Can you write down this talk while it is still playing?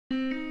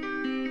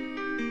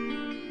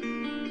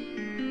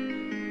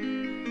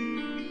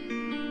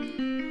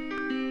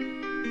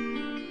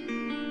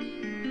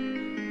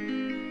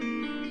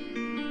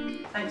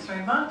thanks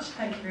very much.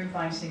 Thank you for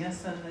inviting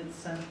us, and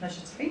it's a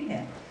pleasure to be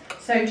here.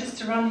 So just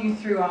to run you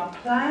through our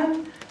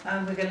plan,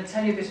 we're going to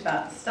tell you a bit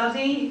about the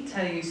study,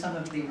 tell you some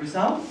of the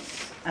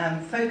results,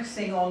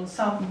 focusing on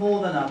some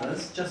more than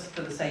others, just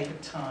for the sake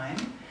of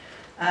time,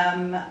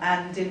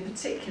 and in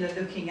particular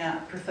looking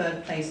at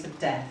preferred place of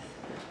death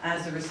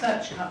as a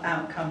research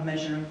outcome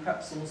measure and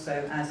perhaps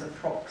also as a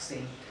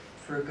proxy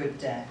for a good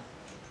death.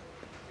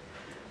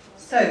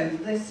 So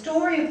the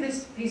story of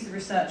this piece of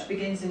research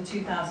begins in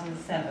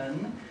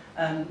 2007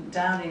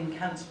 down in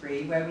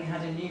Canterbury, where we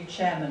had a new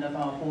chairman of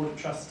our board of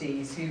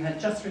trustees who had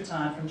just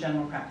retired from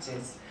general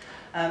practice.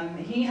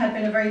 He had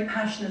been a very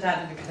passionate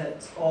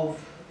advocate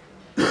of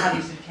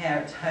palliative care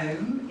at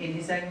home in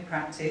his own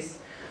practice,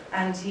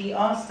 and he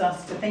asked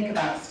us to think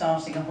about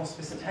starting a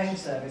hospice at home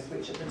service,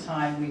 which at the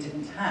time we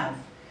didn't have.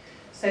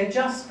 So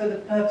just for the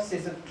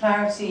purposes of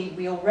clarity,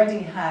 we already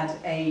had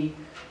a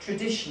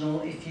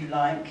traditional, if you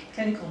like,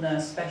 clinical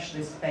nurse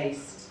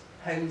specialist-based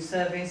home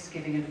service,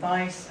 giving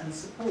advice and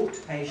support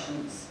to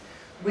patients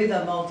with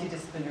a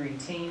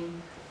multidisciplinary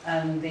team,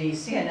 and the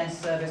CNS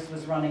service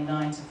was running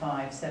 9 to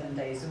 5, 7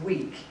 days a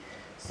week.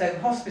 So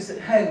hospice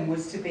at home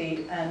was to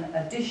be an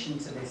addition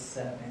to this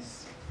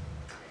service.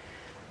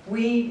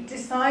 We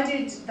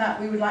decided that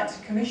we would like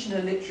to commission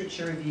a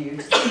literature review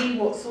to see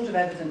what sort of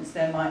evidence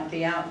there might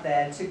be out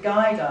there to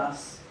guide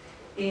us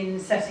in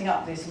setting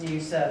up this new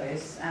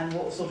service and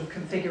what sort of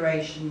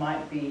configuration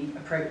might be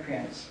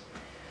appropriate.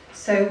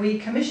 So we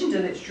commissioned a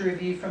literature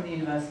review from the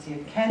University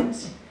of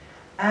Kent,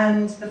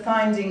 and the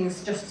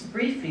findings, just to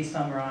briefly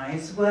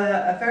summarise,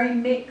 were a very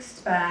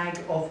mixed bag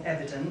of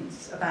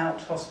evidence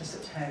about hospice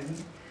at home.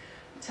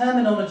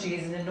 Terminology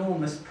is an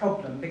enormous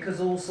problem because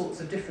all sorts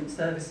of different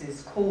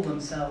services call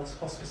themselves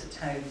hospice at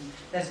home.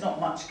 There's not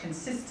much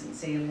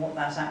consistency in what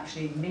that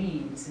actually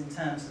means in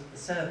terms of the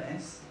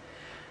service.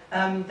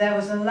 There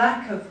was a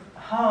lack of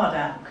hard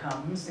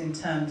outcomes in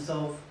terms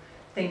of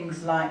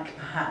things like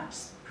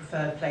perhaps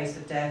preferred place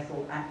of death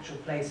or actual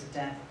place of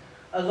death.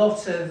 A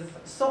lot of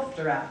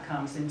softer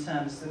outcomes in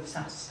terms of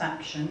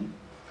satisfaction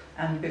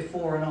and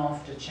before and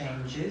after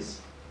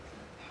changes.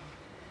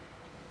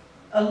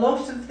 A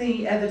lot of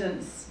the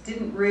evidence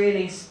didn't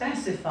really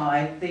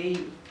specify the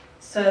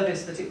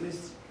service that it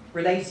was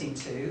relating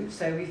to,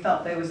 so we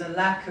felt there was a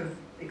lack of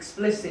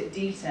explicit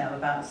detail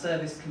about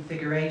service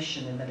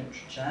configuration in the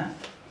literature.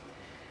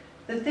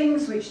 The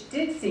things which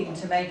did seem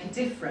to make a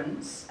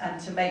difference and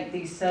to make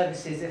these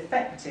services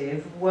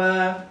effective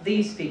were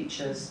these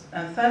features.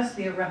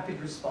 Firstly, a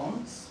rapid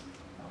response,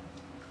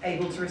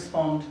 able to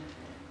respond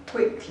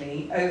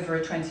quickly over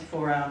a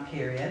 24-hour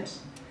period.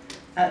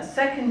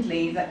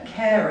 Secondly, that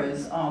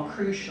carers are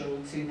crucial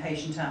to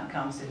patient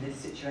outcomes in this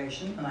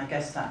situation, and I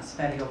guess that's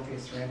fairly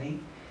obvious really.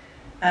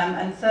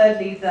 And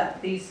thirdly,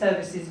 that these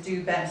services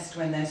do best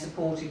when they're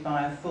supported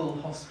by a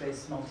full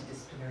hospice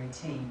multidisciplinary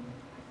team.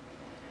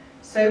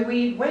 So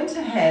we went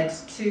ahead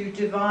to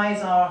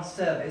devise our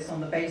service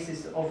on the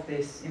basis of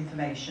this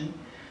information,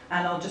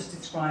 and I'll just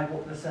describe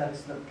what the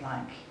service looked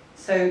like.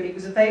 So it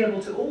was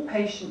available to all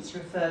patients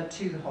referred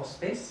to the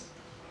hospice.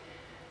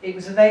 It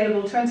was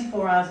available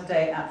 24 hours a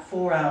day at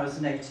 4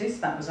 hours notice.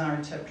 That was our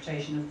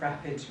interpretation of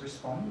rapid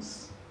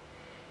response.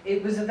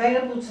 It was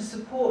available to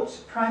support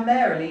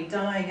primarily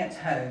dying at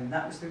home.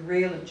 That was the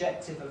real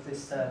objective of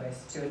this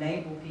service, to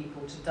enable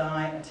people to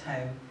die at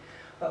home.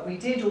 But we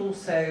did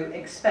also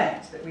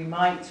expect that we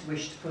might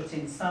wish to put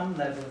in some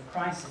level of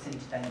crisis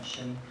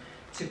intervention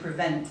to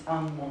prevent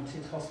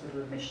unwanted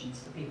hospital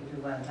admissions for people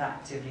who weren't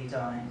actively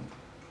dying.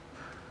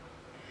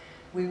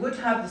 We would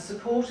have the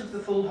support of the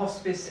full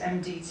hospice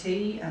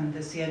MDT and the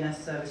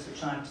CNS service,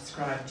 which I've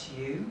described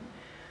to you.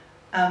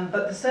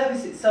 But the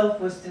service itself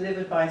was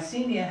delivered by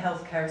senior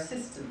healthcare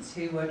assistants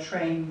who were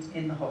trained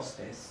in the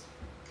hospice.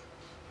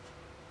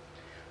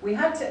 We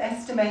had to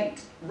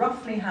estimate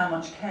roughly how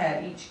much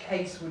care each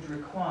case would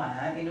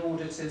require in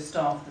order to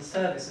staff the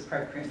service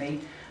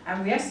appropriately,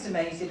 and we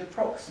estimated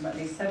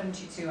approximately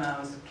 72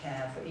 hours of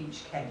care for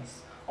each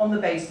case on the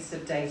basis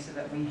of data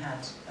that we had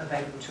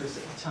available to us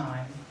at the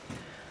time.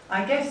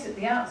 I guess at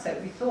the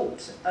outset we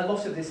thought a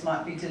lot of this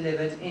might be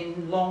delivered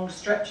in long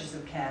stretches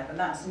of care, but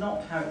that's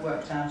not how it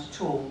worked out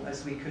at all,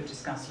 as we could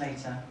discuss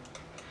later.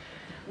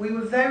 We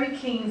were very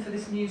keen for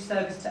this new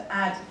service to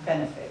add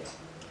benefit.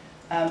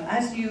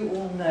 As you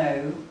all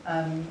know,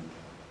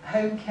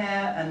 home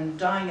care and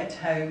dying at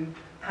home,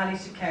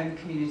 palliative care in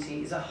the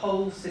community is a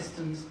whole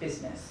systems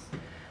business.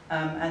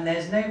 And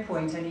there's no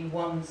point any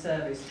one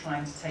service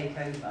trying to take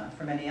over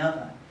from any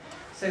other.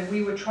 So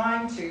we were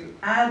trying to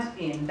add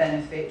in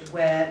benefit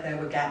where there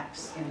were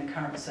gaps in the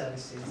current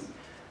services.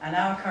 And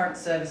our current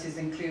services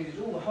included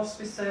all the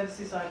hospice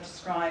services I've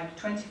described,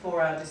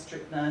 24-hour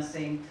district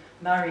nursing,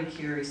 Marie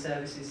Curie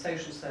services,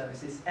 social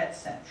services,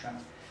 etc.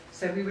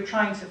 So we were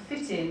trying to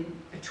fit in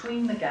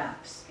between the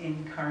gaps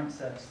in current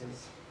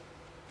services.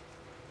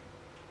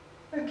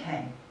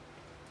 Okay.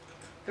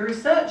 The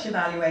research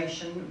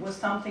evaluation was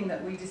something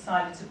that we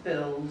decided to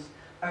build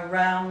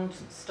around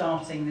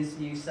starting this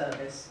new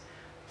service.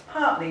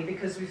 partly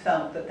because we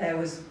felt that there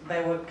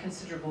were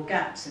considerable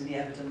gaps in the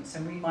evidence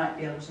and we might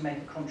be able to make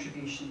a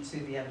contribution to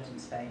the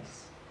evidence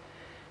base.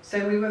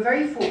 So we were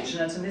very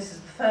fortunate, and this is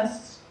the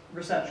first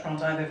research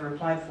grant I've ever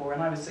applied for,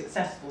 and I was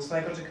successful, so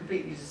I got a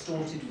completely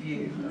distorted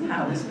view of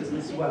how this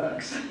business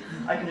works.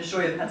 I can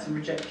assure you I've had some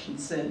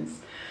rejections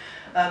since.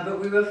 But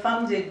we were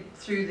funded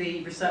through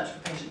the Research for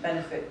Patient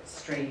Benefit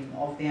stream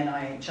of the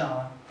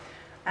NIHR.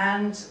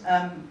 And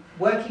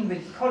working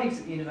with colleagues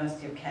at the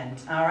University of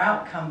Kent, our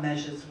outcome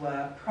measures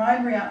were,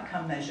 primary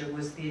outcome measure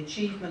was the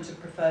achievement of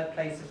preferred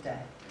place of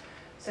death.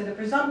 So the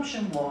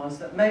presumption was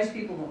that most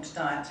people want to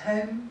die at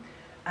home,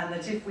 and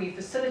that if we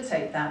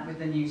facilitate that with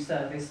the new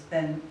service,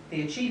 then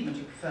the achievement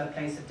of preferred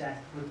place of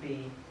death would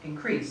be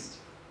increased.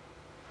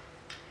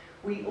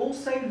 We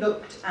also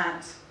looked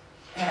at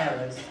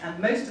carers, and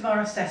most of our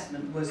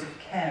assessment was of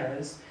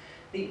carers.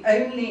 The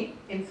only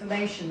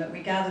information that we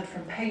gathered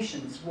from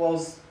patients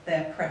was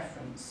their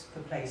preference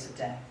for place of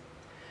death.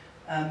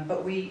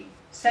 But we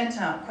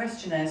sent out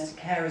questionnaires to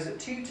carers at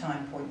 2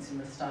 time points in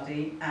the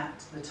study,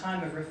 at the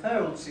time of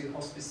referral to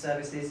hospice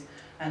services,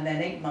 and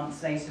then 8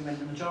 months later when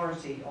the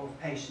majority of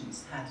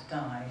patients had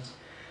died.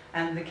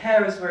 And the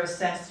carers were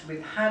assessed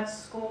with HAD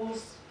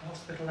scores,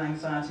 Hospital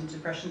Anxiety and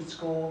Depression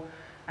Score,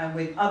 and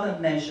with other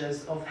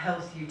measures of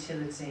health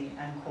utility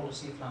and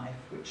quality of life,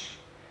 which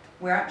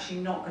we're actually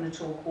not going to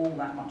talk all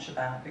that much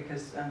about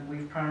because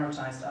we've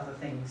prioritised other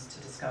things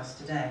to discuss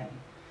today.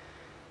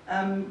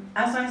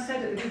 As I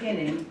said at the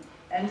beginning,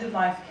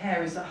 end-of-life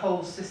care is a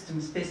whole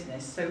systems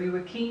business, so we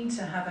were keen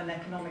to have an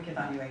economic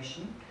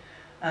evaluation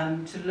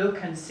to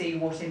look and see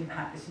what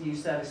impact this new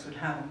service would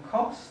have on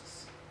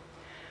costs.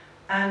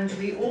 And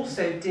we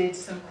also did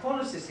some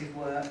qualitative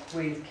work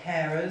with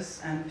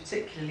carers, and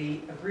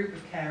particularly a group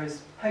of carers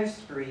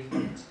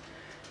post-bereavement,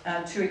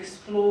 to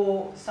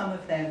explore some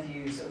of their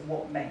views of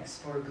what makes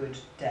for a good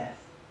death.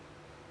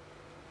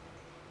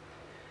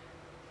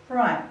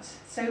 Right,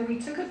 so we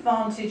took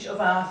advantage of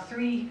our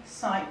 3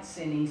 sites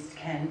in East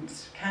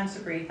Kent,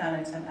 Canterbury,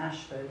 Thanet and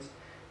Ashford,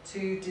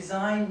 to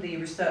design the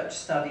research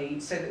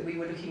study so that we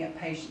were looking at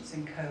patients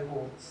in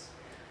cohorts.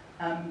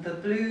 The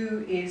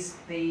blue is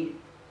the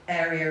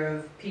area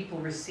of people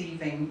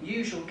receiving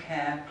usual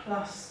care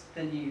plus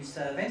the new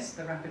service,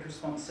 the Rapid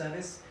Response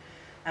Service,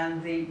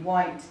 and the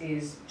white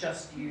is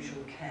just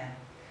usual care.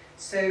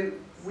 So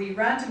we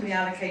randomly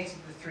allocated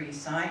the 3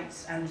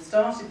 sites and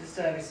started the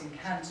service in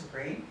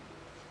Canterbury.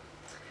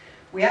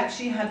 We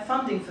actually had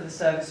funding for the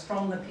service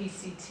from the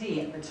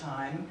PCT at the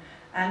time,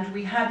 and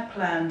we had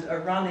planned a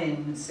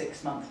run-in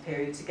 6-month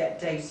period to get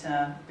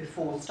data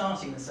before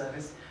starting the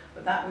service,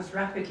 but that was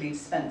rapidly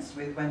dispensed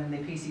with when the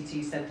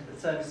PCT said that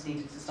the service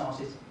needed to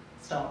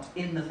start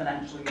in the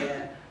financial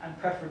year, and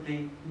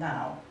preferably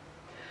now.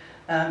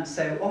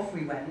 So off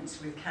we went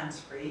with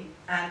Canterbury,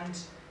 and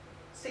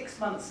 6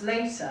 months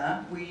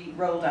later we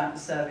rolled out the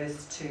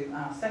service to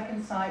our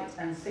 2nd site,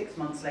 and 6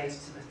 months later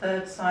to the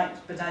 3rd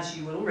site. But as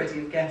you will already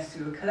have guessed,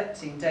 we were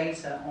collecting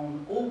data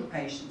on all the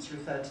patients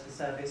referred to the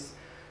service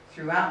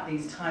throughout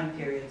these time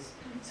periods,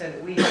 so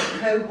that we had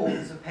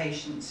cohorts of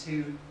patients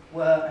who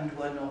were and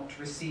were not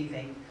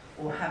receiving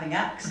or having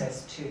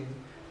access to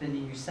the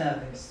new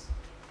service.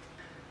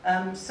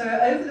 So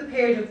over the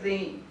period of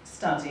the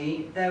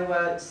study, there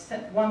were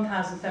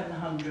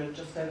 1,700,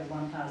 just over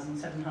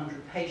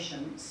 1,700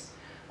 patients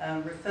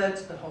referred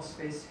to the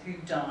hospice who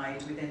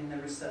died within the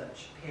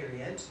research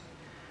period.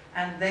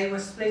 And they were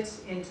split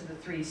into the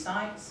 3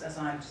 sites, as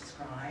I've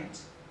described.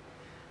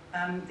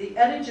 The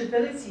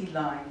eligibility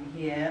line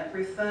here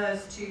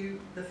refers to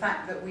the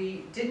fact that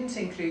we didn't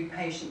include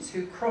patients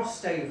who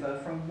crossed over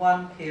from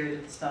one period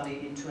of the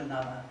study into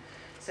another.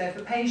 So if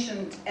a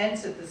patient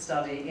entered the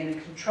study in a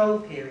control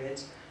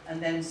period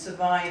and then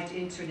survived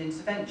into an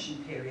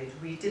intervention period,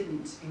 we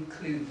didn't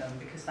include them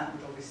because that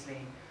would obviously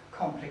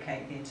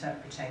complicate the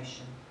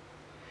interpretation.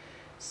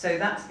 So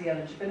that's the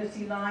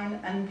eligibility line,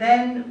 and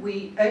then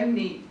we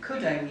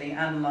could only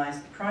analyse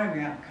the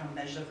primary outcome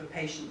measure for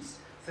patients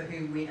for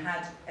whom we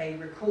had a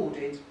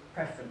recorded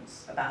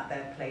preference about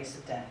their place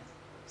of death.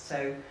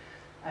 So,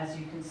 as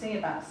you can see,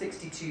 about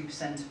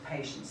 62% of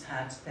patients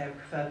had their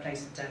preferred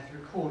place of death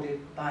recorded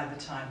by the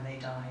time they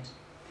died.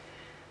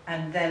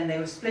 And then they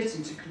were split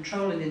into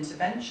control and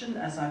intervention,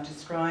 as I've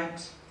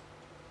described.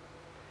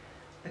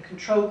 The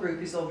control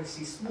group is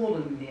obviously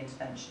smaller than the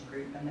intervention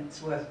group, and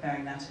it's worth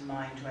bearing that in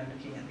mind when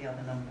looking at the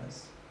other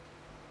numbers.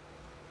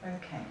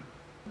 Okay.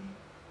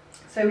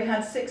 So we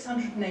had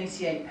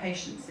 688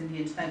 patients in the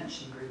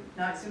intervention group.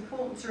 Now it's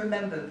important to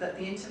remember that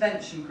the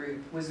intervention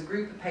group was a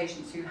group of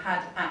patients who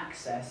had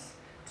access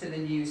to the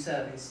new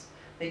service.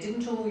 They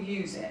didn't all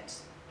use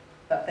it,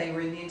 but they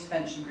were in the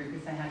intervention group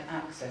if they had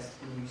access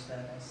to the new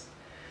service.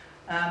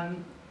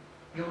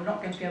 You're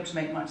not going to be able to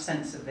make much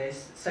sense of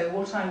this, so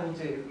what I will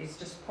do is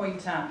just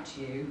point out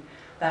to you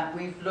that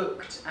we've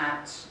looked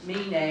at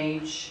mean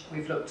age,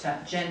 we've looked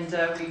at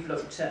gender, we've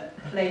looked at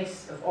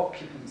place of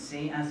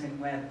occupancy, as in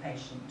where the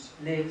patient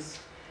lives,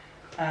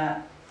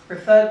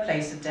 preferred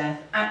place of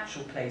death,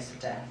 actual place of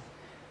death.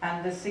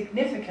 And the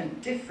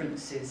significant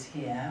differences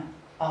here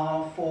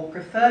are for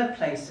preferred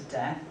place of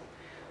death,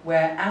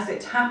 where, as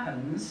it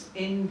happens,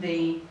 in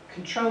the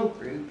control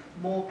group,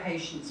 more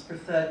patients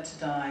preferred to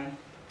die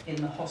in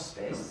the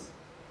hospice,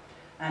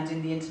 and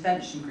in the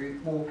intervention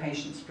group, more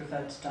patients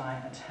preferred to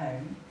die at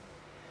home.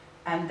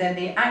 And then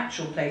the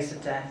actual place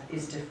of death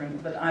is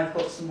different, but I've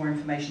got some more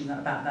information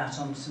about that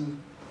on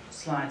some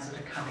slides that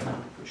are coming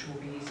up, which will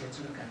be easier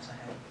to look at, I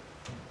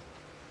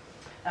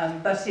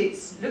hope. But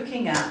it's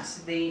looking at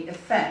the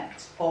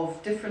effect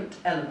of different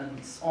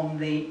elements on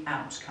the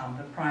outcome,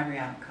 the primary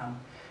outcome.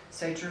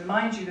 So to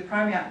remind you, the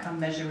primary outcome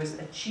measure was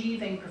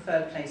achieving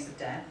preferred place of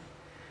death,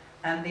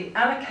 and the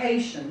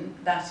allocation,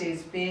 that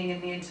is being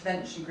in the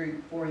intervention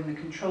group or in the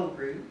control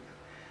group,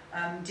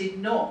 did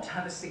not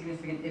have a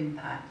significant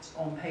impact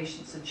on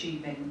patients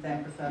achieving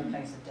their preferred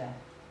place of death.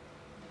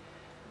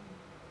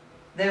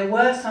 There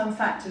were some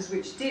factors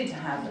which did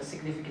have a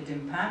significant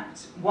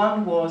impact.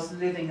 One was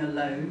living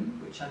alone,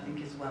 which I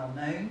think is well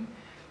known,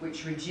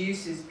 which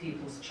reduces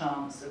people's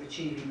chance of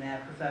achieving their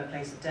preferred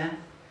place of death.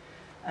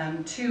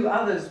 Two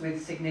others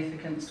with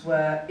significance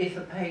were if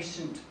a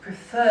patient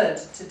preferred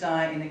to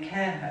die in a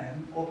care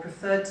home or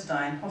preferred to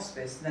die in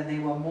hospice, then they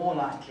were more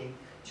likely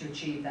to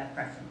achieve their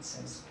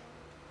preferences.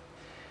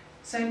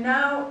 So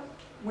now,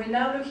 we're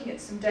now looking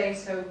at some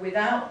data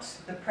without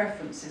the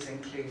preferences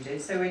included,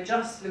 so we're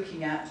just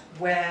looking at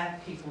where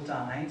people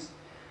died,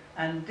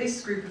 and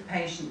this group of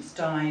patients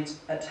died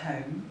at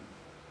home,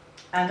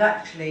 and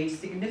actually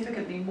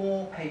significantly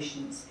more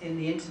patients in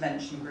the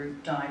intervention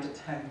group died at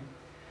home.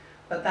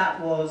 But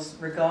that was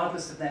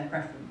regardless of their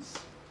preference,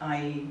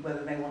 i.e.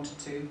 whether they wanted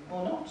to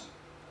or not,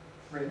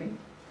 really.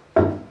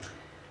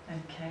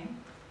 Okay.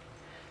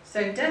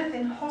 So death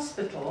in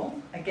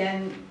hospital,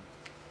 again,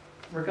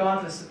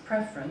 regardless of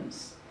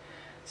preference.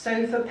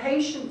 So for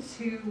patients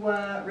who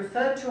were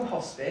referred to a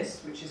hospice,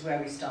 which is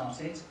where we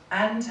started,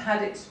 and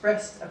had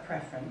expressed a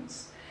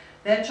preference,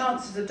 their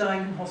chances of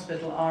dying in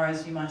hospital are,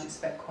 as you might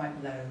expect,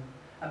 quite low,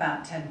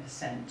 about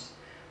 10%.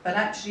 But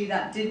actually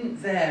that didn't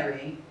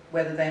vary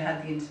whether they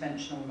had the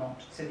intervention or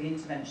not. So the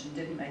intervention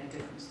didn't make a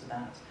difference to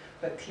that.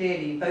 But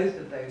clearly both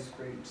of those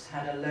groups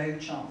had a low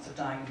chance of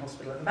dying in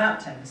hospital of about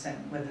 10%,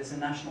 whereas the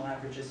national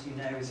average, as you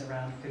know, is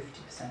around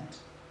 50%,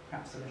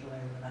 perhaps a little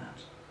over that.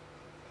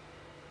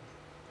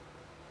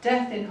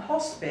 Death in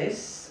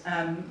hospice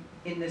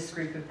in this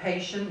group of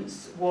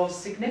patients was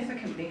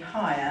significantly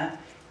higher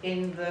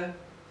in the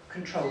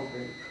control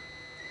group.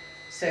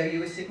 So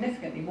you were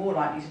significantly more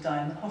likely to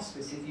die in the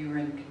hospice if you were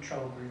in the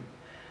control group.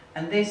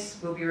 And this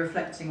we'll be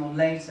reflecting on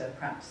later,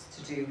 perhaps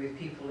to do with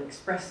people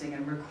expressing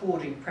and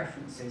recording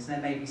preferences.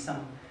 There may be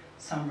some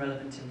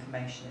relevant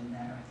information in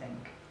there, I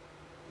think.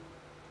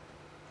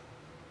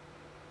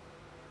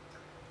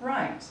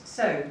 Right,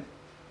 so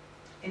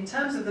in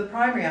terms of the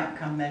primary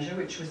outcome measure,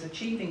 which was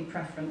achieving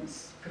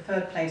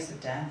preferred place of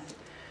death,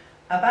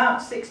 about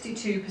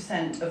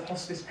 62% of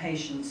hospice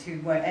patients who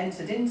were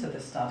entered into the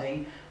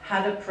study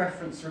had a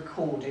preference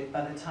recorded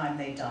by the time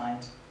they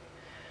died.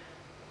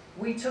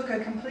 We took a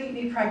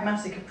completely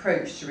pragmatic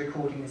approach to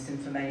recording this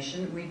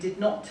information. We did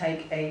not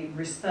take a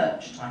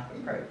research type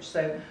approach.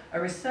 So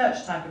a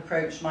research type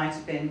approach might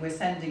have been, we're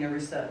sending a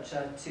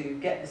researcher to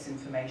get this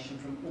information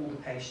from all the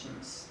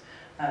patients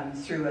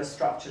through a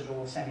structured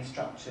or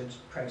semi-structured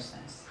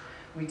process.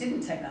 We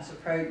didn't take that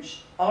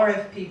approach.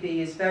 RFPB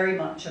is very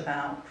much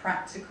about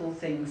practical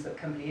things that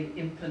can be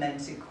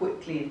implemented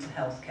quickly into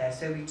healthcare.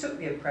 So we took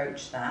the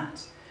approach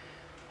that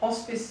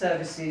hospice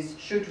services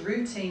should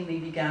routinely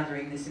be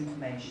gathering this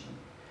information.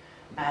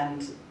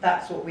 And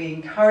that's what we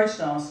encouraged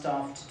our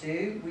staff to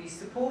do. We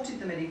supported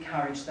them and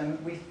encouraged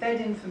them. We fed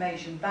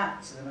information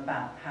back to them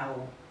about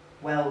how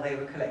well they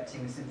were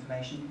collecting this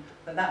information,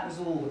 but that was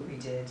all that we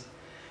did.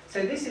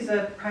 So this is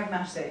a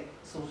pragmatic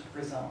sort of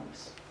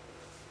result.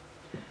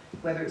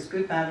 Whether it's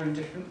good, bad or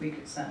indifferent, we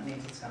could certainly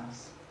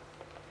discuss.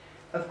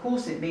 Of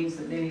course, it means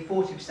that nearly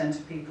 40%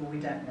 of people, we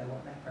don't know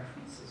what their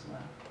preferences were.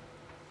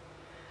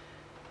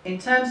 In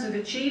terms of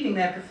achieving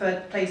their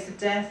preferred place of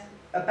death,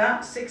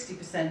 about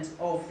 60%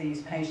 of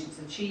these patients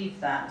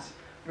achieved that,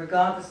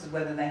 regardless of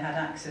whether they had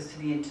access to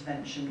the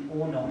intervention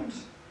or not.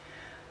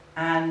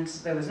 And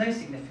there was no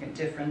significant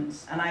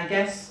difference, and I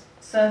guess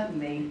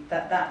certainly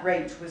that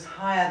rate was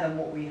higher than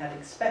what we had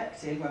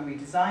expected when we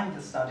designed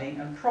the study,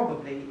 and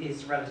probably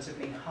is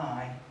relatively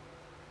high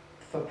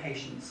for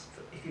patients,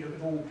 if you look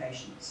at all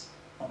patients,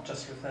 not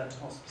just referred to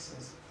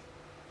hospices.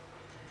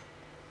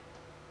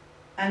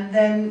 And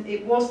then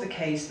it was the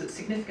case that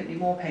significantly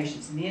more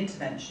patients in the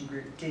intervention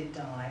group did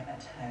die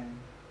at home,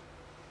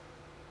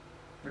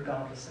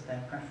 regardless of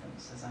their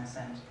preference, as I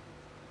said.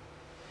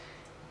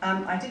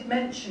 I did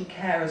mention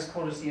carers'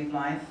 quality of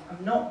life.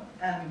 I'm not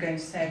going to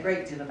say a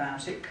great deal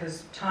about it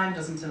because time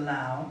doesn't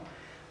allow,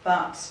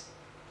 but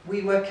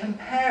we were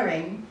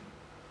comparing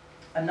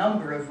a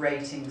number of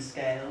rating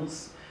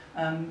scales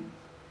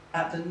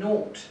at the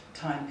 0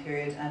 time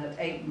period and at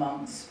 8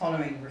 months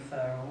following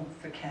referral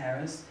for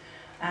carers.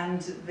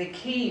 And the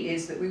key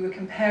is that we were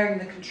comparing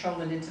the control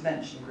and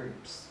intervention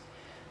groups.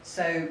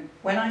 So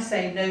when I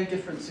say no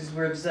differences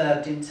were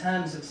observed in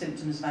terms of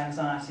symptoms of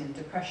anxiety and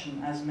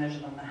depression as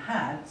measured on the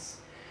HADS,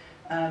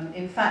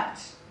 in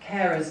fact,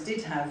 carers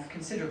did have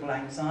considerable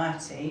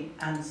anxiety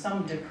and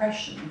some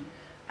depression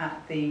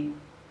at the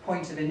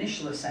point of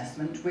initial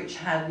assessment, which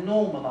had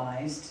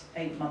normalised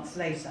 8 months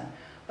later.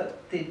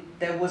 But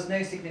there was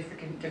no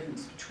significant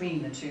difference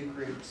between the two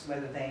groups,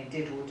 whether they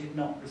did or did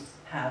not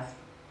have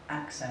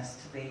access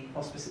to the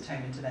hospice at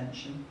home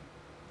intervention.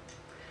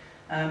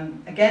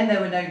 Again,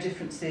 there were no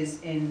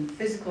differences in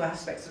physical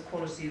aspects of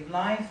quality of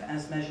life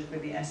as measured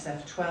with the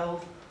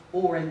SF-12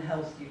 or in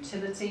health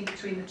utility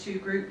between the two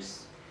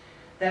groups.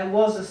 There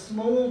was a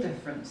small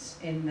difference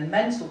in the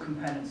mental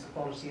components of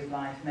quality of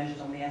life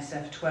measured on the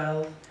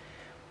SF-12,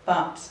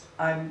 but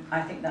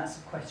I think that's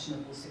of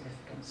questionable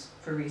significance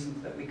for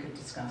reasons that we could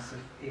discuss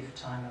if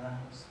time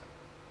allows.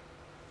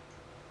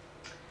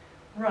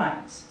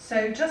 Right,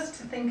 so just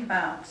to think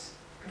about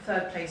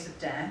preferred place of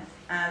death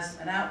as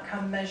an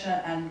outcome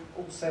measure and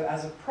also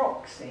as a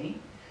proxy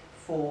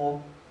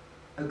for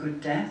a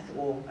good death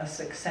or a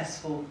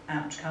successful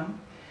outcome.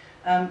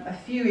 A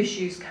few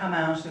issues come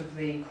out of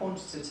the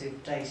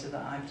quantitative data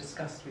that I've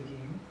discussed with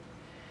you.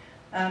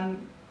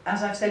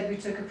 As I've said, we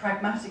took a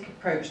pragmatic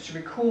approach to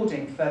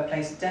recording preferred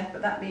place of death,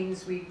 but that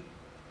means we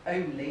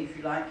only, if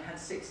you like, had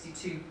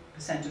 62%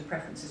 of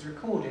preferences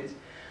recorded.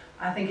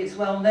 I think it's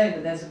well known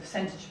that there's a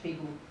percentage of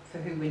people for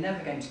whom we're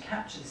never going to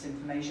capture this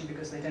information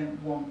because they don't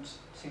want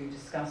to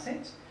discuss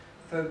it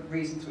for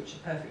reasons which are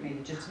perfectly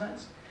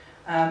legitimate.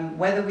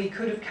 Whether we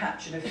could have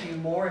captured a few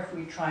more if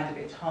we tried a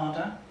bit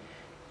harder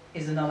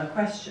is another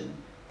question.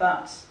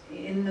 But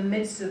in the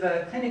midst of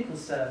a clinical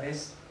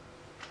service,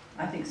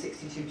 I think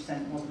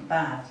 62% wasn't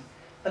bad.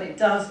 But it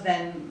does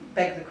then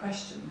beg the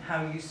question,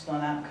 how useful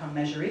an outcome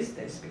measure is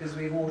this? Because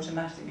we've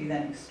automatically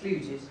then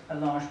excluded a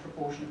large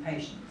proportion of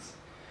patients.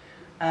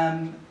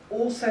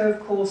 Also, of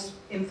course,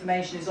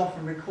 information is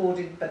often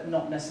recorded, but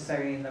not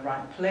necessarily in the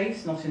right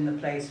place, not in the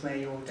place where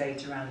your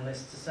data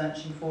analysts are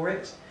searching for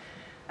it.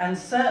 And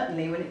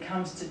certainly when it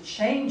comes to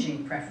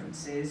changing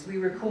preferences, we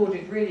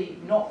recorded really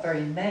not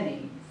very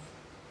many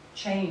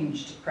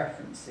changed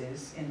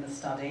preferences in the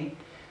study,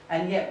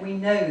 and yet we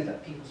know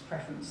that people's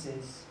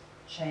preferences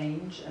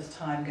change as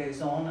time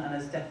goes on and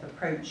as death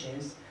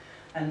approaches.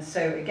 And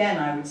so again,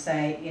 I would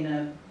say in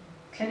a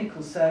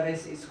clinical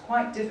service, it's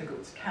quite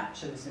difficult to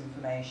capture this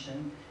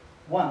information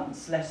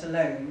once, let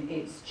alone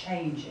it's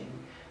changing.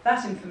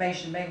 That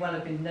information may well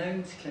have been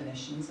known to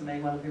clinicians and may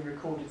well have been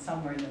recorded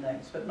somewhere in the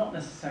notes, but not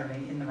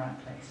necessarily in the right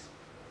place.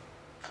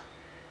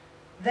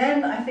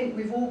 Then I think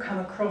we've all come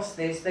across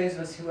this, those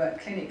of us who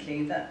work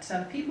clinically,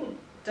 that people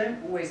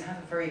don't always have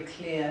a very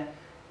clear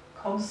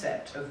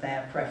concept of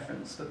their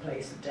preference for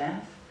place of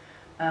death,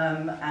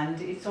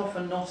 and it's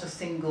often not a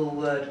single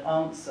word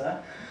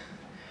answer.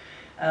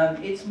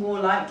 It's more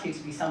likely to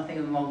be something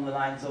along the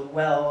lines of,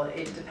 well,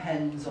 it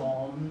depends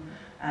on,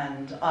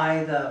 and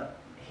either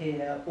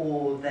here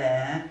or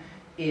there,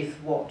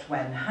 if, what,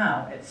 when,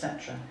 how,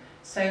 etc.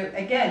 So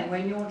again,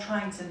 when you're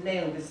trying to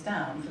nail this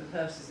down for the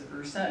purposes of a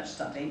research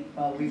study,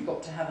 well, we've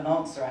got to have an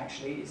answer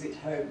actually, is it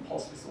home,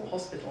 hospice or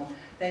hospital,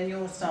 then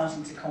you're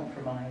starting to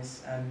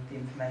compromise the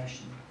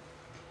information.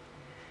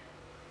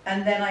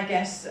 And then I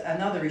guess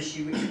another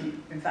issue, which we,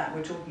 in fact,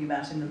 were talking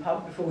about in the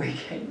pub before we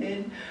came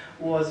in,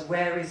 was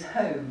where is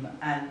home?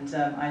 And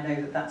I know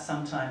that that's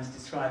sometimes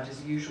described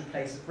as a usual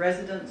place of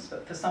residence,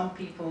 but for some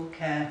people,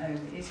 care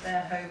home is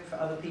their home. For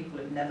other people,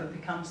 it never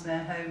becomes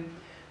their home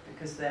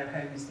because their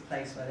home is the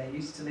place where they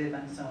used to live,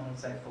 and so on and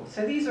so forth.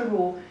 So these are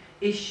all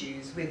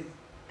issues with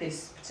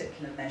this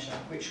particular measure,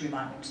 which we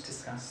might want to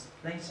discuss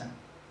later.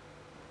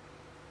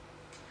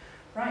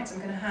 Right, I'm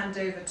going to hand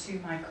over to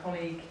my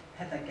colleague,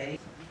 Heather Gage.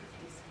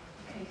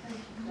 Okay, thank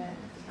you, Claire.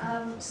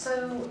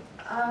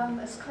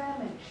 As Claire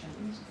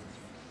mentioned,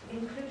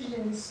 included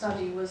in the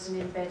study was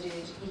an embedded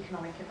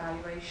economic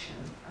evaluation,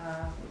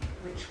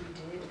 which we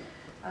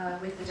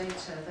did with the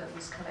data that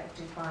was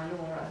collected by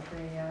Laura,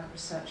 the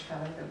research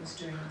fellow that was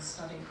doing the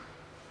study.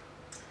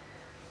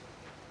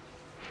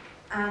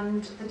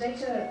 And the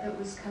data that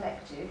was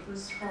collected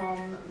was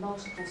from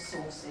multiple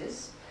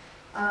sources,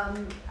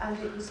 and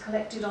it was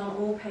collected on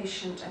all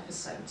patient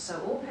episodes.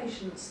 So all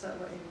patients that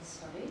were in the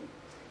study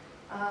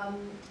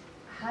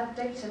had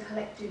data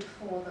collected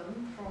for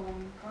them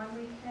from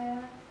primary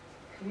care,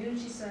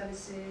 community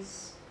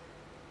services,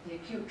 the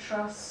acute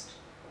trust,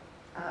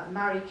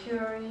 Marie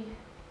Curie,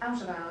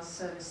 out-of-hours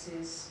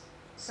services,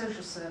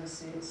 social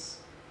services,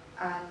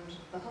 and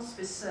the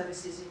hospice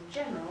services in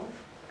general,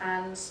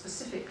 and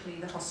specifically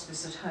the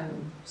hospice at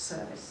home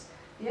service.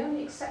 The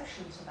only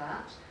exception to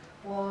that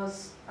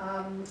was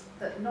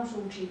that not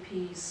all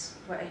GPs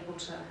were able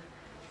to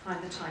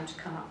find the time to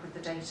come up with the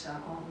data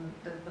on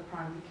the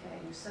primary care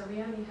use. So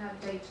we only had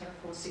data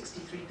for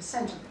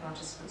 63% of the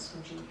participants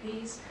from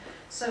GPs.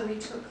 So we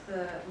took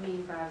the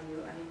mean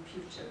value and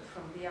imputed it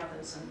from the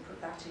others and put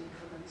that in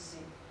for the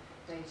missing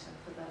data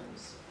for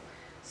those.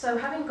 So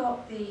having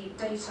got the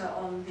data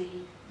on the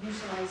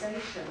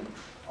utilisation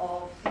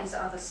of these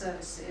other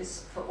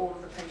services for all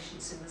of the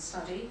patients in the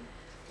study,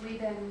 we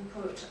then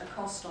put a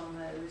cost on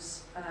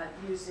those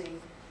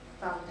using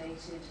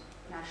validated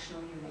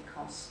national unit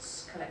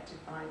costs collected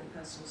by the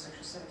Personal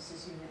Social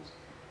Services Unit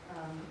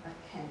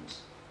at Kent.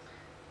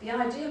 The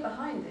idea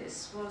behind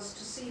this was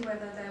to see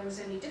whether there was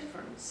any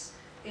difference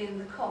in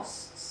the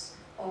costs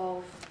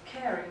of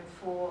caring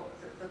for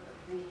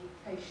the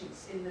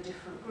patients in the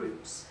different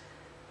groups,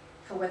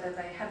 for whether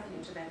they had the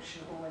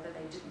intervention or whether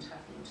they didn't have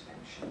the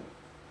intervention.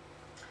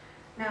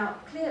 Now,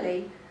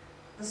 clearly,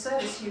 the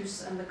service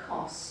use and the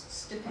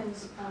costs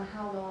depends upon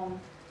how long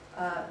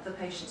the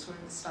patients were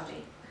in the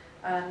study.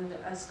 And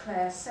as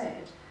Claire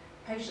said,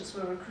 patients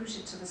were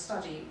recruited to the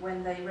study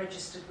when they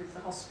registered with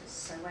the hospice.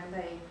 So when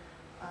they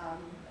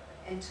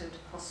entered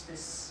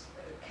hospice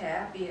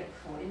care, be it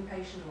for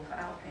inpatient or for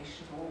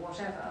outpatient or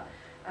whatever,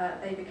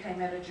 they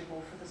became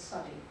eligible for the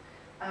study.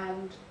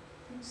 And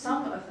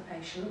some of the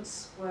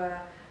patients were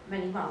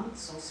many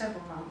months or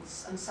several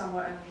months, and some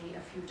were only a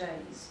few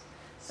days.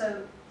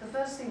 So the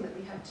first thing that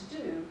we had to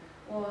do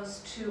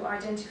was to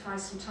identify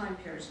some time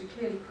periods. We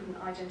clearly couldn't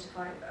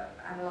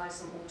analyse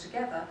them all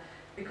together,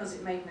 because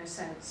it made no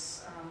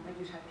sense when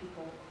you'd have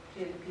people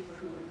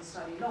who were in the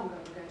study longer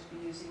were going to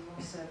be using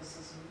more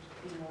services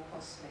and be more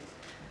costly.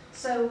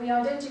 So we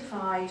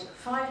identified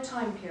 5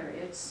 time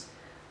periods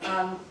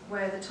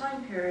where the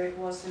time period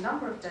was the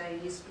number of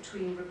days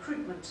between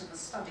recruitment to the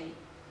study,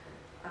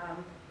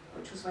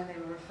 which was when they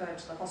were referred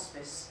to the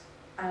hospice,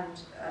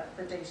 and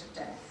the date of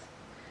death.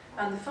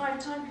 And the 5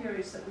 time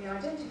periods that we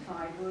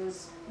identified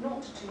was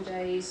 0 to 2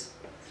 days,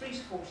 3 to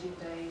 14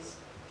 days,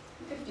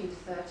 15 to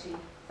 30,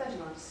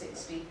 31 to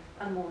 60,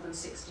 and more than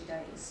 60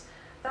 days.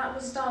 That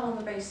was done on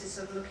the basis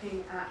of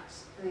looking at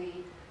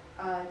the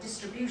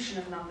distribution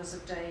of numbers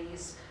of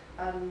days,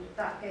 and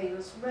that gave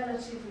us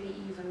relatively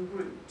even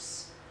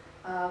groups.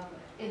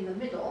 In the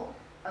middle,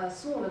 a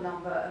smaller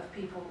number of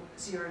people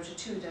 0 to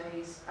 2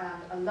 days,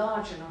 and a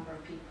larger number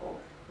of people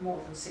more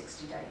than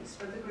 60 days.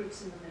 But the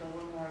groups in the middle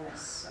were more or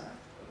less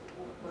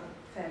were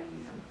fairly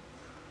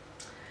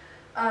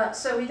even.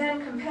 So we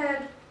then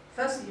compared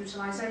first the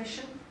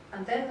utilisation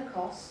and then the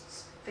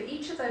costs for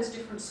each of those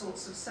different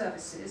sorts of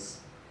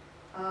services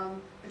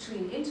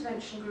between the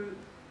intervention group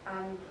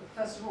and,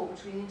 first of all,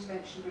 between the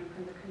intervention group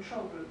and the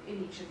control group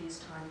in each of these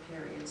time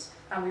periods.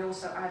 And we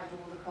also added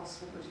all the costs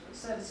for the different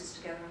services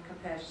together and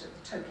compared it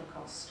at the total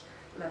cost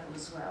level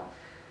as well.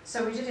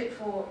 So we did it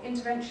for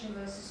intervention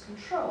versus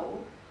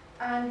control,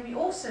 and we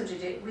also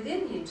did it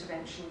within the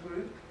intervention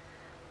group,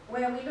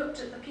 where we looked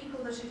at the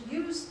people that had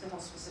used the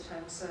hospice at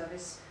home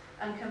service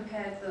and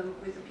compared them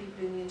with the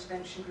people in the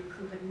intervention group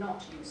who had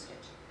not used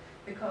it.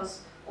 Because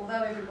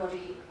although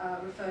everybody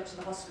referred to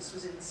the hospice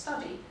was in the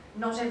study,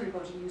 not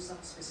everybody used the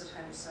hospice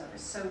at home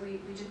service. So we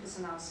did this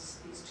analysis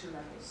at these 2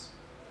 levels.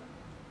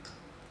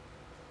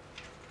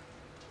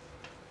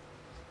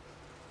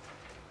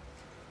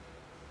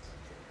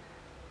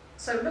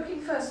 So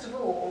looking first of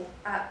all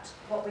at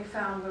what we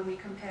found when we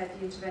compared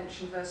the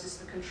intervention versus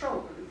the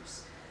control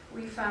groups,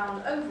 we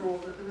found overall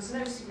that there was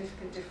no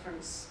significant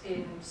difference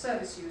in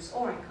service use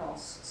or in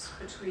costs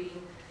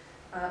between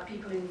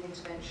people in the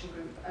intervention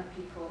group and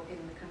people in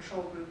the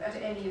control group at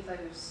any of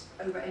those,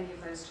 over any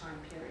of those time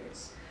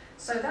periods.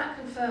 So that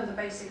confirmed the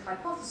basic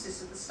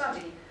hypothesis of the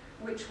study,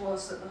 which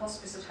was that the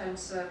hospice at home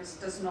service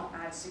does not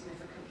add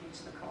significantly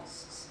to the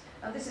costs.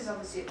 And this is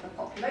obviously at the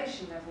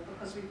population level,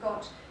 because we've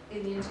got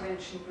in the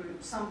intervention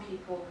group some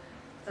people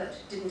that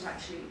didn't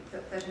actually,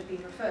 that had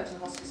been referred to the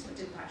hospice but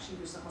didn't actually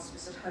use the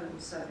hospice at home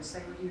service. They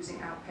were using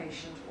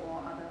outpatient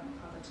or other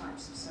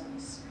types of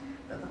service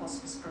that the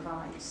hospice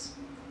provides.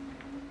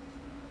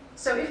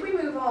 So if we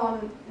move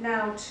on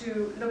now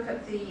to look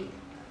at the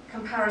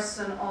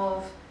comparison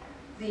of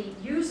the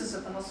users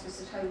of the hospice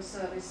at home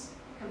service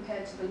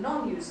compared to the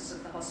non-users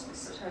of the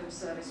hospice at home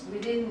service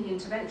within the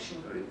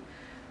intervention group,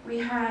 we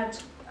had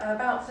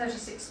about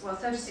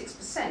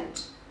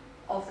 36%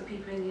 of the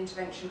people in the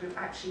intervention group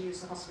actually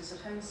used the hospice at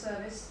home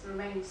service. The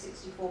remaining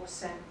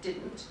 64%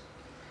 didn't.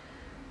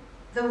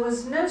 There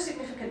was no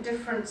significant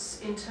difference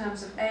in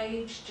terms of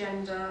age,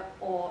 gender,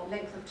 or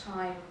length of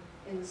time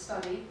in the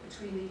study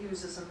between the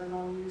users and the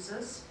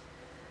non-users.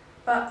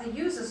 But the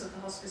users of the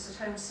hospice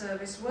at home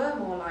service were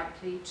more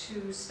likely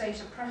to state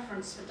a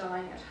preference for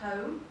dying at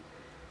home,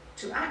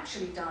 to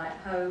actually die at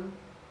home,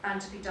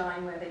 and to be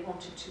dying where they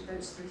wanted to.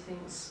 Those 3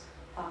 things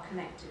are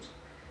connected.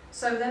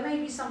 So there may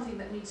be something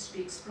that needs to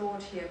be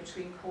explored here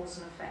between cause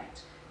and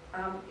effect.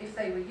 If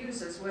they were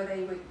users, were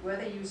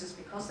they users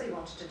because they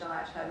wanted to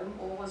die at home,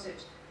 or was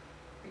it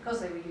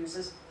because they were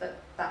users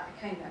that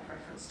became their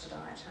preference to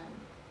die at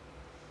home?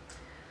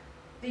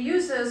 The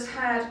users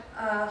had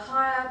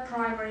higher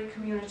primary,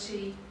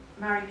 community,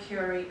 Marie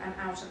Curie and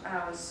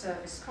out-of-hours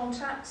service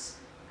contacts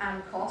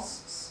and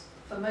costs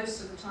for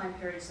most of the time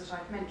periods that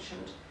I've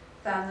mentioned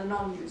than the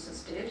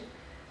non-users did.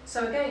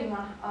 So again,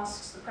 one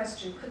asks the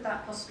question, could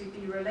that possibly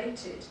be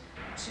related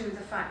to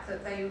the fact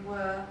that they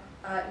were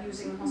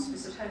using the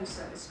hospice at home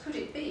service? Could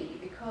it be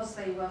because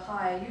they were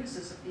higher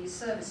users of these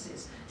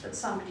services that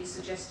somebody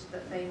suggested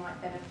that they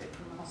might benefit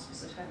from the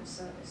hospice at home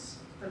service?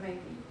 There may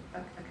be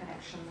a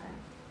connection there.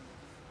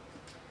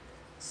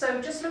 So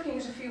just looking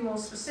at a few more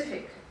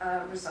specific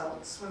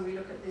results when we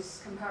look at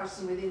this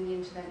comparison within the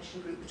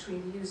intervention group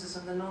between the users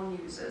and the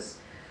non-users.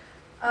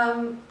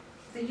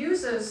 The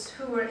users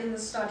who were in the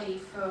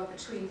study for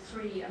between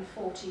 3 and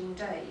 14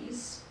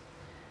 days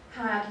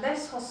had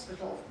less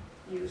hospital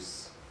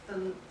use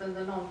than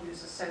the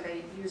non-users. So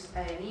they used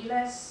A&E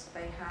less,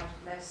 they had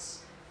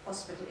less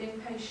hospital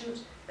inpatient,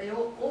 they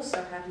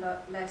also had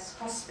less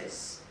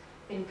hospice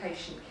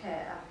inpatient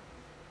care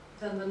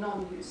than the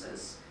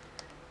non-users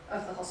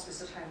of the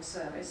hospice at home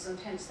service, and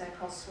hence their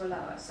costs were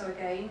lower. So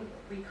again,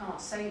 we can't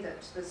say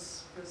that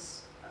there's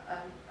a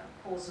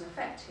cause and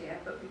effect here,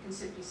 but we can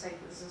simply say that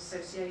there's an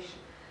association.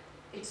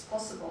 It's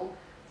possible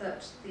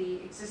that the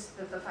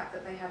fact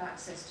that they had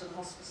access to the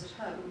hospice at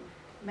home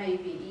may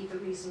be the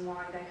reason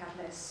why they had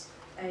less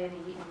A&E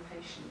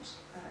inpatient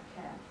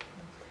care.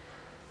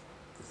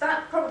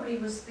 That probably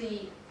was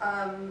the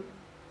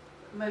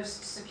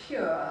most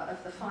secure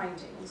of the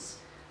findings.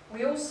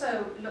 We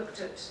also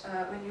looked at,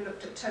 when you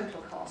looked at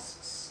total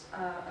costs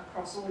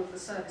across all of the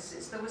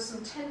services, there were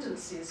some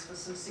tendencies for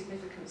some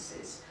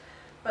significances,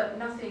 but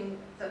nothing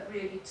that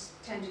really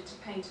tended to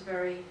paint a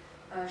very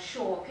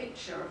sure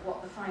picture of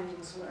what the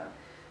findings were.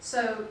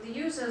 So the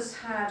users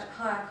had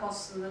higher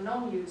costs than the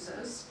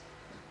non-users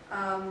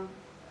in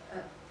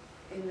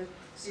the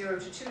 0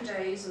 to 2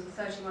 days and the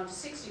 31 to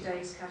 60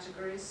 days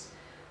categories.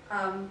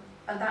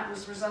 And that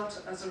was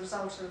as a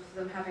result of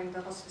them having the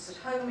hospice at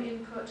home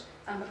input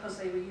and because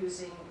they were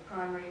using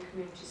primary and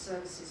community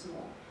services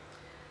more.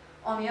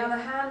 On the other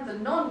hand, the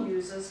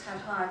non-users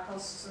had higher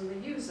costs than the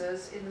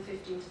users in the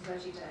 15 to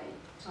 30 day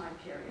time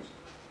period.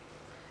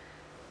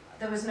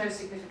 There was no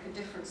significant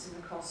difference in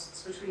the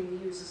costs between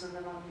the users and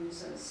the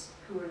non-users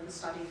who were in the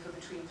study for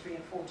between 3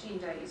 and 14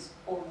 days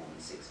or more than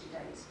 60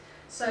 days.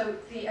 So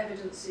the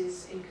evidence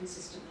is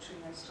inconsistent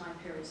between those time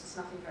periods. There's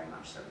nothing very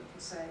much that we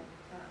can say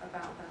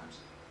about that.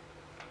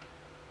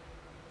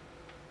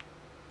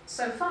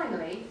 So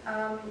finally,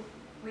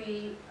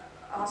 we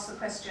asked the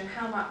question,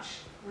 how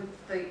much would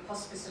the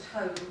hospice at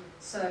home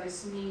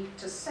service need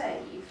to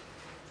save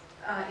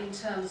in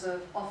terms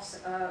of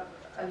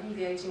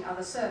alleviating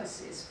other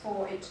services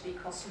for it to be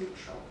cost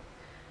neutral?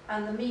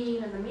 And the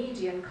mean and the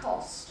median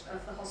cost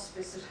of the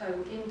hospice at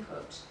home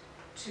input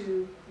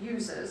to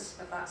users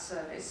of that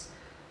service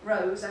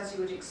rose, as you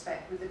would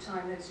expect, with the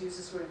time those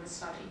users were in the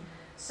study.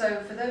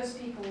 So for those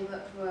people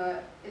that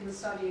were in the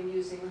study and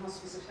using the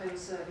hospice at home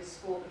service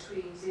for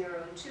between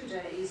 0 and 2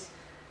 days,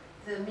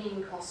 the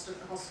mean cost of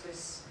the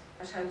hospice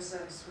at home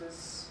service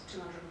was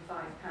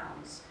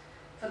 £205.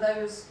 For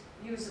those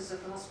users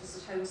of the hospice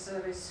at home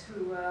service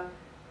who were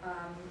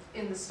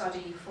in the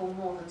study for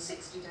more than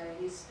 60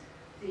 days,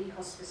 the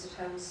hospice at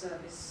home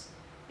service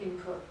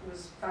input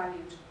was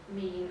valued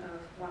mean of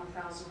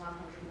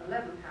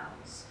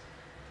 £1,111.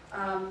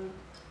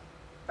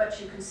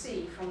 But you can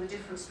see from the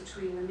difference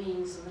between the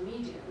means and the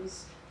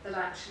medians that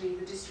actually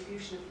the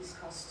distribution of these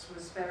costs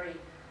was very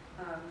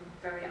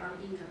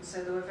uneven.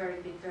 So there were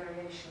very big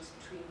variations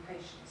between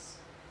patients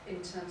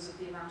in terms of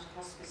the amount of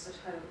hospice at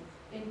home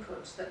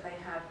input that they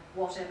had,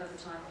 whatever the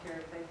time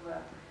period they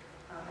were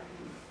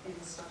in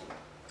the study.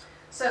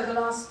 So the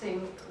last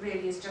thing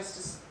really is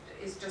just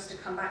to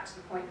come back to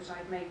the point that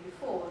I'd made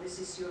before, this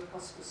issue of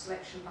possible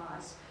selection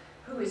bias.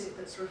 Who is it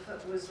that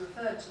was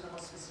referred to the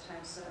hospice at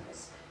home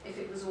service? If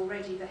it was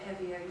already the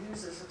heavier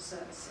users of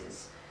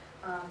services,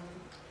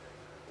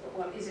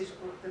 well, is it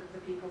the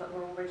people that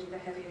were already the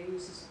heavier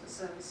users of the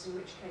service, in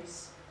which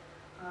case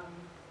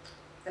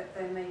that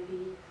there may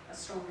be a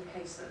stronger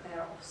case that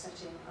they're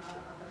offsetting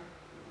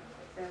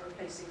they're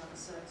replacing other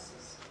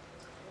services.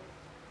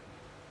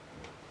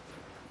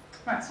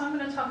 Right, so I'm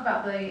going to talk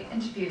about the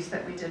interviews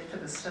that we did for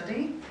the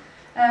study.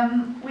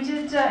 We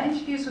did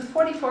interviews with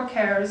 44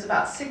 carers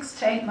about 6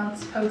 to 8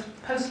 months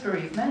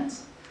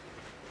post-bereavement.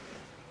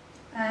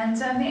 And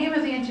the aim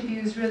of the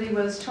interviews really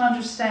was to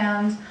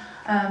understand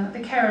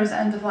the carer's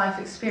end-of-life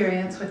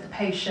experience with the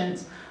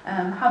patient,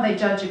 how they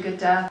judge a good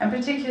death, and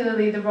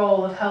particularly the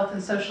role of health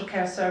and social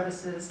care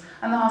services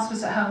and the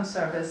hospice at home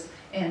service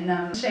in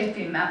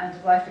shaping that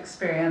end-of-life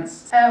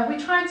experience. We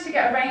tried to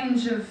get a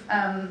range of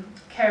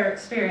care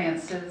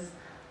experiences,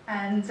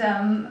 and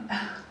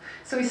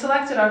so we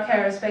selected our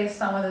carers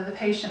based on whether the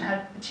patient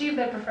had achieved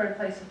their preferred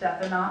place of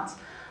death or not,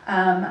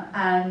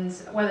 and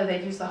whether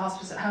they'd used the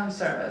hospice at home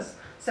service.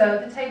 So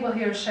the table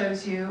here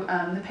shows you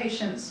the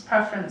patient's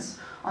preference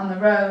on the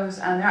rows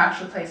and their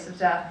actual place of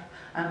death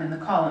in the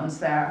columns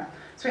there.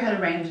 So we had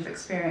a range of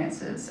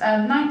experiences.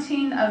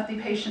 19 of the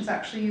patients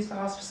actually used the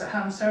hospice at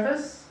home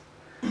service.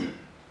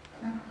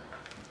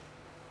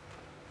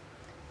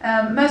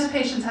 Most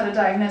patients had a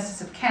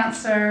diagnosis of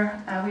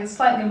cancer. We had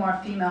slightly more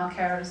female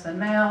carers than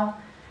male,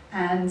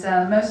 and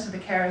most of the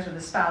carers were the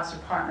spouse or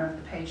partner of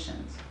the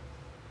patient.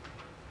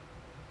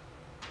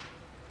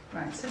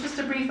 Right, so just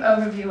a brief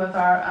overview of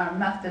our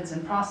methods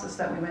and process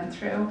that we went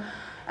through.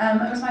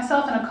 It was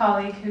myself and a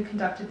colleague who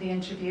conducted the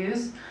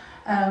interviews.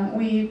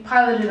 We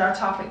piloted our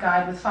topic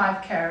guide with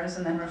 5 carers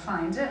and then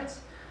refined it.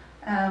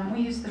 We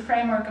used the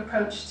framework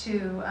approach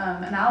to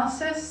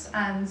analysis,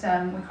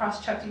 and we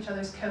cross-checked each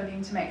other's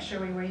coding to make sure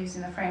we were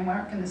using the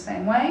framework in the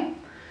same way.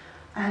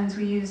 And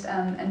we used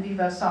in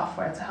vivo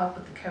software to help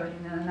with the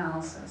coding and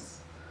analysis.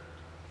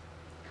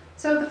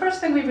 So the first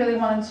thing we really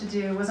wanted to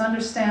do was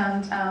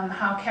understand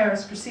how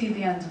carers perceive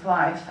the end of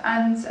life.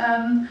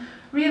 And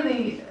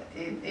really,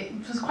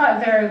 it was quite a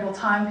variable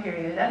time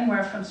period.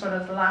 Anywhere from sort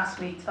of the last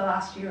week to the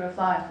last year of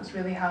life was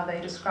really how they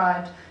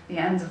described the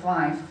end of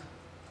life.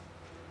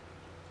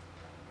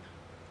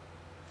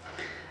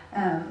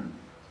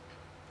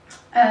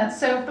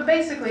 But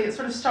basically it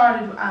sort of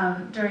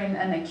started during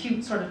an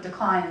acute sort of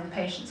decline in the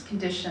patient's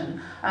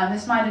condition.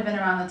 This might have been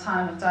around the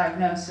time of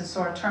diagnosis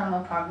or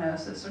terminal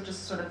prognosis or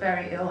just sort of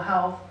very ill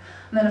health.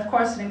 And then of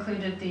course it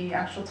included the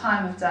actual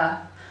time of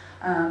death.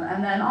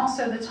 And then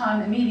also the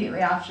time immediately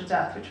after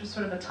death, which was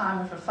sort of a time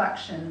of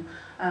reflection,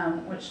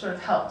 which sort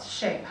of helped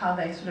shape how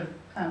they sort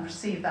of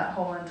perceive that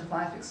whole end of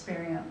life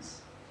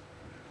experience.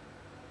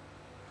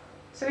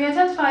 So we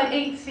identified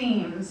 8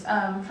 themes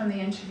from the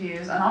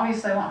interviews, and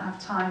obviously I won't have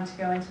time to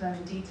go into them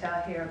in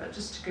detail here, but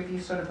just to give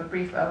you sort of a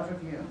brief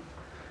overview.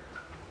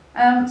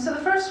 So the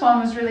first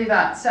one was really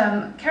that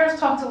carers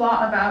talked a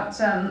lot about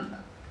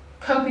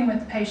coping with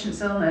the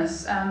patient's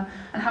illness and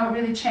how it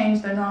really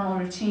changed their normal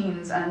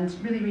routines and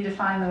really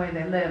redefined the way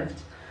they lived.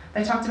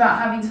 They talked about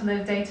having to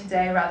live day to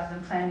day rather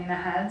than planning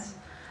ahead.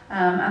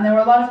 And there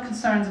were a lot of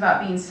concerns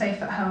about being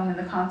safe at home in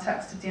the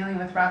context of dealing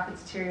with rapid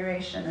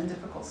deterioration and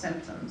difficult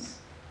symptoms.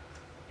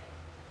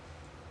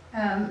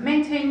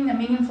 Maintaining a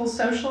meaningful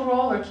social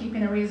role or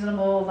keeping a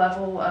reasonable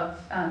level of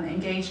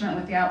engagement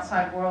with the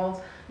outside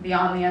world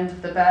beyond the end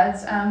of the bed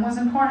was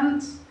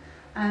important.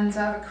 And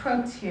I have a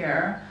quote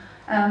here.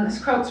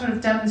 This quote sort of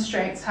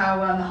demonstrates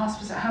how the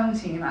hospice at home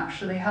team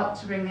actually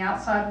helped to bring the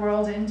outside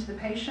world into the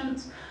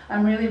patient,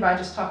 really by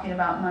just talking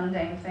about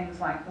mundane things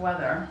like the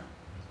weather.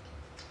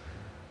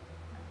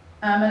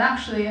 And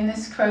actually in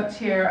this quote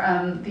here,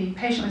 the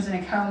patient was in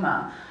a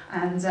coma,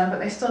 but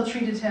they still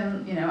treated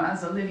him, you know,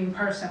 as a living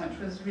person, which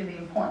was really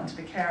important to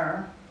the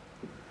carer.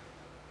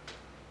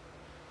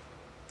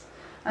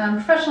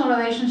 Professional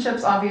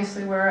relationships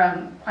obviously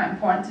were quite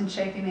important in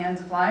shaping the end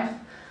of life.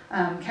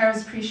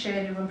 Carers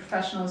appreciated when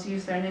professionals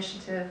used their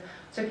initiative,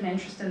 took an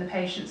interest in the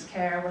patient's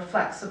care, were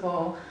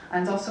flexible,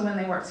 and also when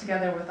they worked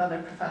together with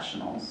other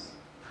professionals.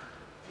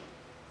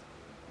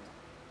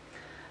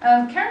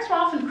 Carers were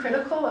often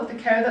critical of the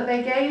care that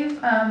they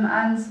gave,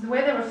 and the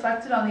way they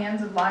reflected on the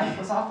end of life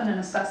was often an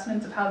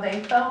assessment of how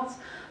they felt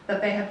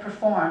that they had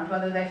performed,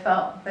 whether they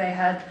felt they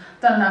had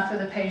done enough for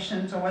the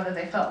patient or whether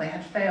they felt they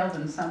had failed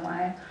in some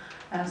way.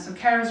 So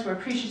carers were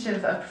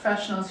appreciative of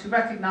professionals who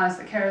recognized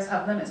that carers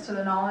have limits to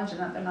their knowledge and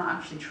that they're not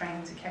actually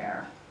trained to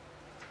care.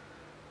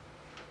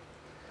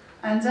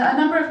 And a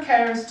number of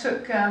carers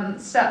took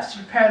steps to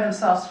prepare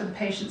themselves for the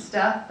patient's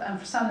death, and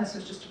for some this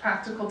was just a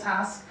practical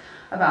task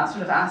about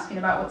sort of asking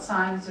about what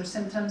signs or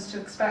symptoms to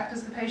expect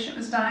as the patient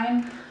was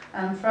dying.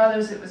 For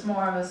others it was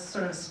more of a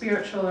sort of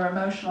spiritual or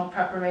emotional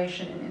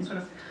preparation in sort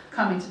of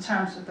coming to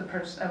terms with the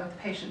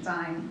patient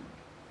dying.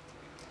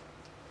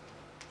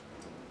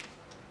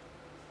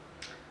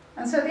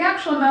 And so at the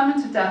actual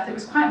moment of death, it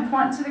was quite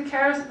important to the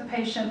carers that the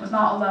patient was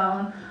not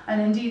alone, and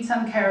indeed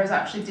some carers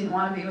actually didn't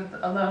want to be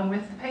alone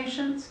with the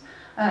patient.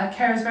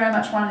 Carers very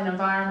much wanted an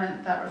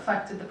environment that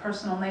reflected the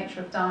personal nature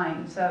of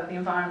dying, so the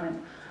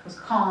environment was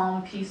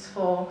calm,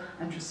 peaceful,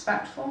 and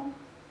respectful.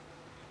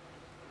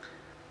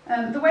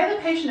 The way the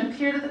patient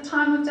appeared at the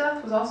time of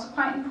death was also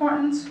quite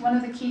important. One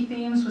of the key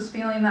themes was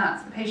feeling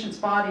that the patient's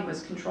body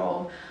was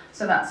controlled,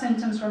 so that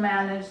symptoms were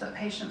managed, that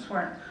patients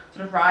weren't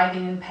sort of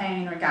writhing in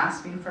pain or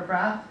gasping for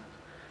breath.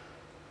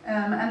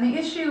 And the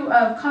issue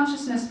of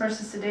consciousness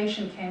versus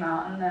sedation came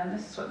out, and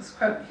this is what this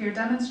quote here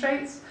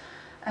demonstrates,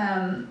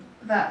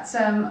 that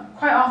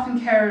quite often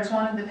carers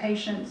wanted the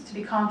patient to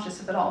be conscious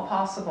if at all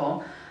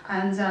possible.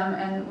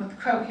 And with the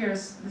quote here,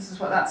 this is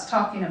what that's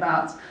talking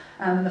about,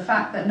 the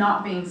fact that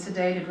not being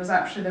sedated was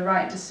actually the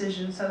right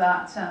decision so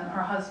that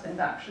her husband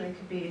actually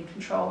could be in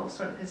control of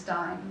sort of his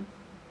dying.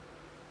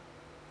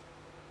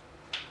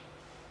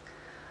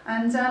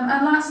 And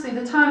lastly,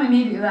 the time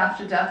immediately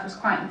after death was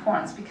quite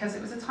important because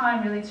it was a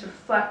time really to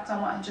reflect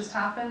on what had just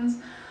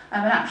happened.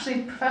 And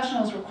actually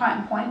professionals were quite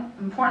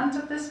important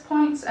at this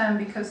point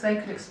because they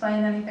could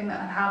explain anything that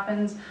had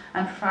happened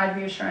and provide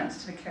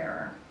reassurance to the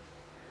carer.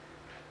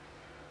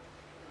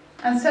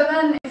 And so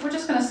then, if we're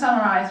just going to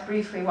summarize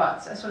briefly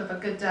what a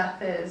good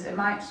death is, it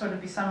might sort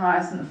of be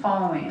summarized in the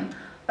following.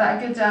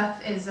 That a good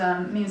death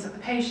means that the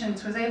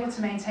patient was able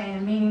to maintain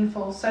a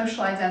meaningful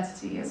social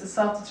identity as a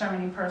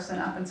self-determining person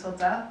up until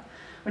death,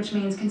 which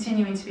means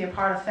continuing to be a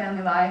part of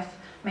family life,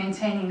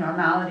 maintaining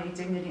normality,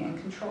 dignity, and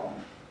control.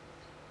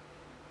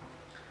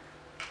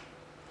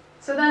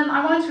 So then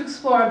I wanted to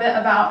explore a bit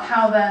about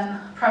how then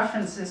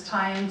preferences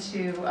tie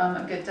into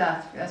a good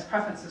death, as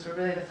preferences were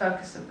really the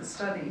focus of the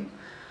study.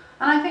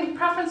 And I think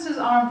preferences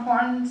are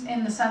important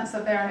in the sense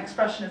that they're an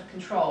expression of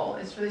control.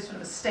 It's really sort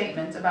of a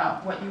statement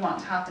about what you want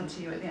to happen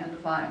to you at the end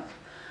of life.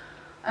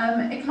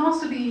 It can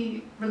also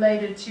be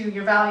related to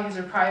your values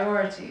or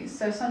priorities.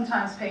 So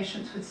sometimes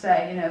patients would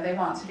say, you know, they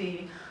want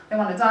to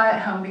die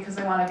at home because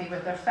they want to be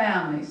with their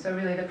family. So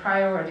really the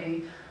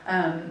priority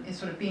is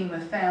sort of being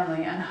with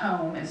family, and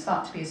home is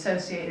thought to be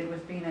associated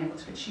with being able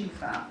to achieve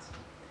that.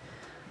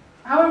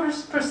 However,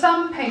 for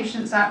some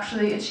patients,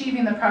 actually,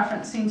 achieving the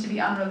preference seemed to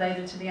be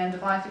unrelated to the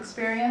end-of-life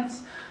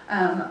experience.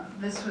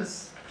 This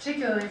was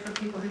particularly for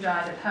people who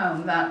died at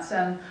home, that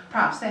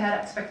perhaps they had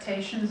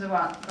expectations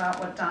about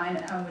what dying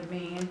at home would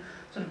mean,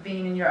 sort of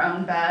being in your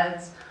own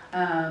beds,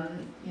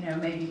 you know,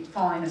 maybe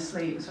falling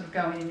asleep, sort of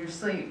going in your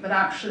sleep, but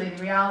actually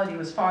the reality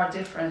was far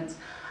different,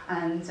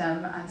 and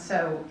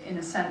so in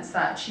a sense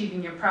that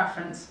achieving your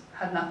preference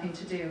had nothing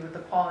to do with the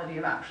quality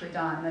of actually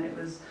dying, that it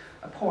was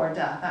a poor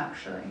death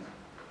actually.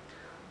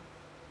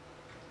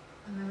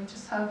 And then we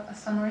just have a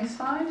summary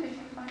slide, if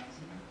you'd like.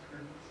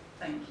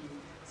 Thank you.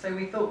 So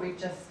we thought we'd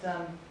just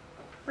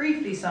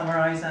briefly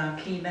summarise our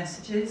key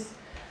messages.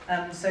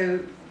 So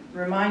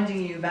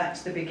reminding you back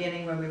to the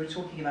beginning when we were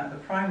talking about the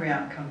primary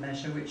outcome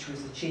measure, which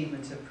was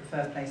achievement of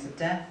preferred place of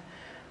death.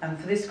 And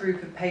for this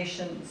group of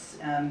patients,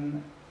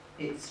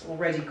 it's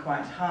already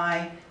quite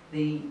high.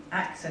 The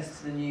access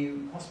to the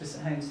new hospice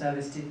at home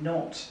service did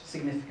not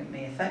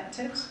significantly affect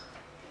it.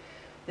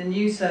 The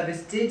new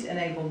service did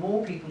enable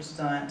more people to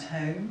die at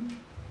home.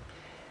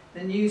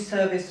 The new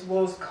service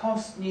was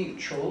cost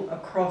neutral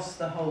across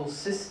the whole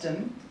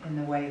system in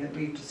the way that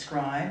we've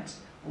described,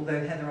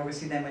 although Heather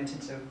obviously then went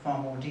into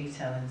far more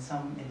detail in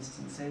some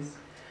instances.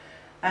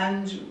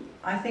 And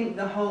I think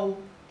the whole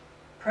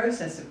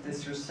process of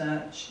this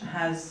research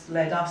has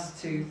led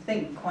us to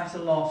think quite a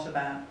lot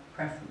about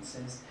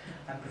preferences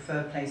and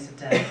preferred place of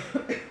death,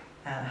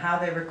 how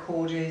they're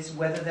recorded,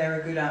 whether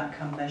they're a good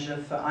outcome measure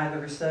for either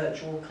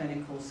research or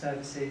clinical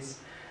services,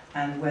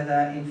 and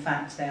whether in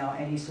fact they are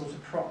any sort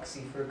of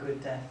proxy for a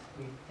good death.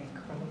 We think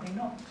probably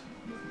not.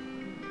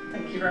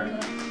 Thank you very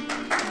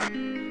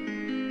much.